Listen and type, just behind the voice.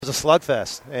It was a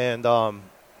slugfest, and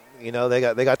they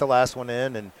got the last one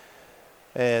in,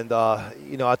 and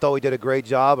I thought we did a great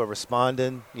job of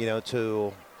responding,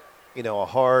 to a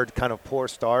hard kind of poor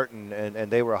start, and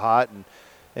they were hot,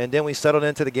 and then we settled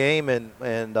into the game and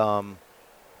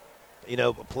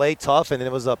played tough, and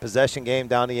it was a possession game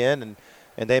down the end,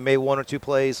 and they made one or two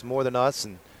plays more than us,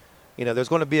 and there's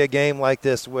going to be a game like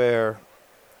this where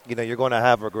you're going to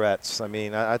have regrets. I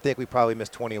mean, I think we probably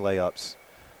missed 20 layups.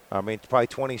 I mean, probably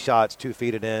 20 shots 2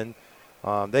 feet it in.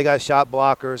 They got shot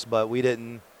blockers, but we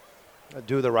didn't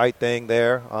do the right thing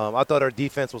there. I thought our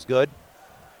defense was good,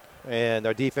 and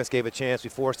our defense gave a chance. We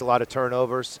forced a lot of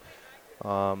turnovers,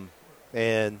 and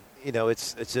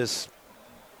it's just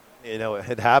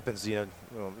it happens.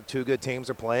 Two good teams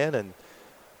are playing,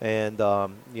 and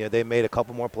they made a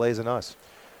couple more plays than us.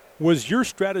 Was your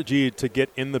strategy to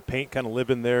get in the paint, kind of live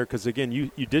in there? Because, again,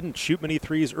 you didn't shoot many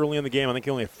threes early in the game. I think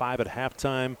you only had 5 at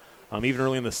halftime, even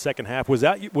early in the second half. Was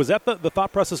that the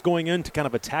thought process going in to kind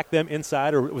of attack them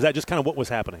inside, or was that just kind of what was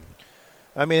happening?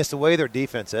 I mean, it's the way their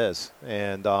defense is.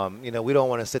 And, we don't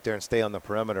want to sit there and stay on the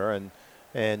perimeter.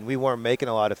 And we weren't making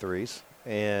a lot of threes.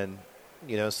 And,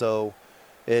 so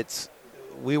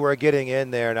we were getting in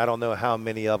there, and I don't know how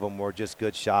many of them were just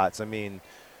good shots. I mean,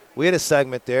 we had a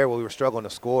segment there where we were struggling to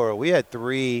score. We had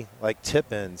 3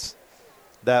 tip-ins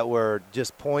that were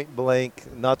just point blank,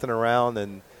 nothing around,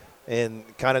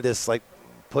 and kind of just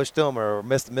pushed them or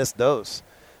missed those.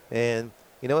 And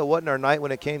it wasn't our night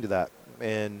when it came to that.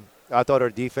 And I thought our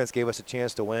defense gave us a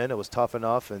chance to win. It was tough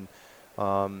enough, and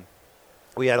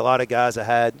we had a lot of guys that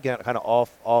had kind of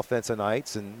off offensive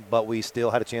nights, but we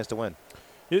still had a chance to win.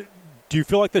 Do you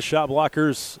feel like the shot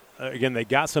blockers, again, they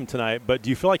got some tonight, but do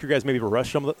you feel like your guys maybe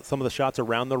rushed some of the shots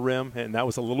around the rim, and that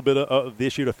was a little bit of the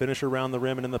issue to finish around the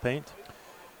rim and in the paint?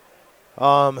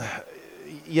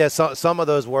 Yeah, some of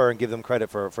those were, and give them credit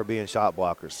for being shot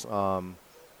blockers.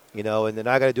 And then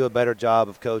I got to do a better job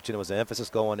of coaching. It was an emphasis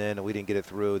going in, and we didn't get it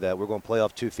through, that we're going to play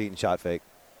off 2 feet and shot fake.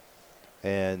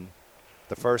 And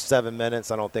the first 7 minutes,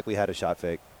 I don't think we had a shot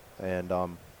fake. And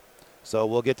so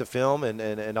we'll get to film,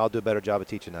 and I'll do a better job of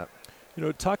teaching that.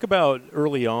 Talk about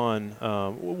early on,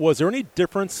 was there any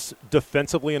difference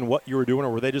defensively in what you were doing,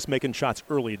 or were they just making shots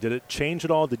early? Did it change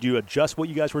at all? Did you adjust what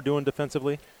you guys were doing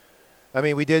defensively? I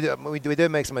mean, we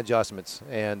did make some adjustments,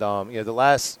 and the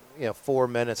last 4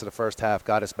 minutes of the first half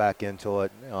got us back into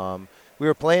it. We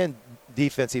were playing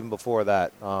defense even before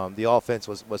that. The offense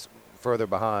was further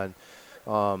behind,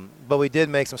 but we did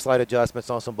make some slight adjustments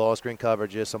on some ball screen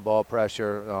coverages, some ball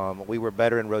pressure. We were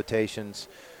better in rotations.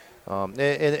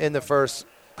 In the first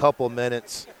couple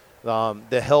minutes,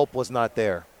 the help was not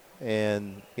there,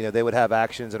 and they would have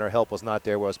actions, and our help was not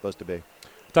there where it was supposed to be.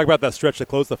 Talk about that stretch that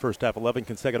closed the first half, 11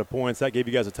 consecutive points. That gave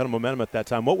you guys a ton of momentum at that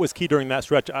time. What was key during that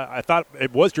stretch? I thought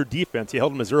it was your defense. You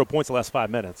held them to 0 points the last 5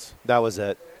 minutes. That was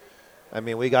it. I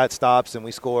mean, we got stops, and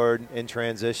we scored in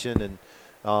transition,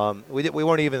 and we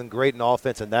weren't even great in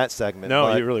offense in that segment. No,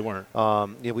 but, you really weren't.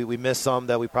 We missed some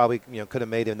that we probably could have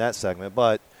made in that segment.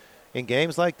 But in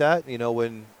games like that,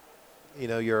 when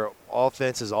your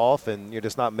offense is off and you're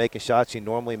just not making shots you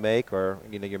normally make, or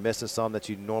you're missing some that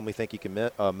you normally think you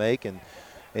can make, and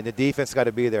the defense got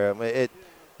to be there.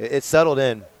 It settled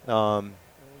in,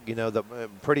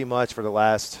 pretty much for the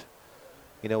last,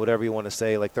 whatever you want to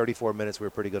say, 34 minutes we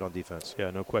were pretty good on defense. Yeah,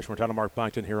 no question. We're talking to Mark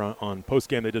Byington here on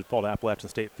Postgame. They did fall to Appalachian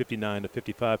State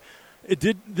 59-55.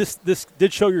 This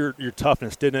did show your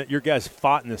toughness, didn't it? Your guys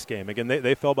fought in this game. Again,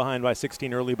 they fell behind by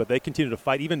 16 early, but they continued to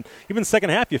fight. Even second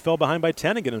half, you fell behind by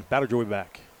 10 again and battled your way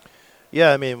back.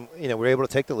 Yeah, I mean, we were able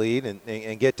to take the lead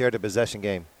and get there to possession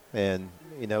game. And,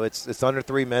 it's under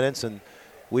 3 minutes, and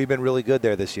we've been really good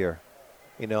there this year.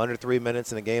 Under 3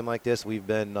 minutes in a game like this, we've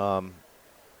been,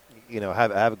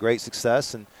 have a great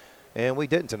success, and we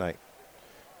didn't tonight.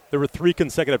 There were 3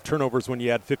 consecutive turnovers when you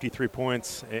had 53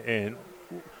 points, and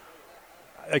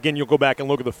again, you'll go back and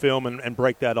look at the film and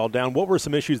break that all down. What were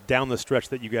some issues down the stretch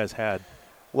that you guys had?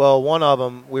 Well, one of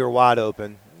them, we were wide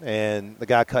open, and the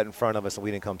guy cut in front of us, and we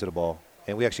didn't come to the ball.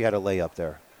 And we actually had a layup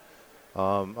there.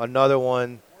 Another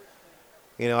one,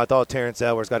 I thought Terrence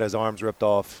Edwards got his arms ripped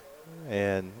off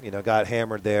and, got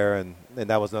hammered there, and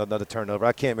that was another turnover.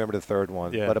 I can't remember the third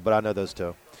one, but I know those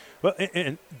two. Well,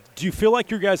 and do you feel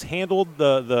like your guys handled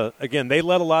again, they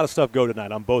let a lot of stuff go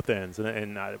tonight on both ends,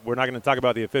 and we're not going to talk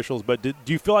about the officials, but do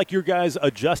you feel like your guys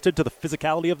adjusted to the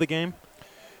physicality of the game?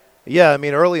 Yeah, I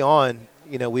mean, early on,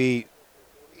 we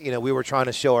were trying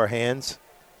to show our hands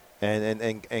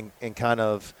and kind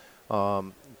of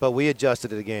but we adjusted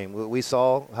to the game. We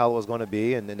saw how it was going to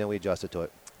be, and then we adjusted to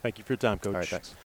it. Thank you for your time, Coach. All right, thanks.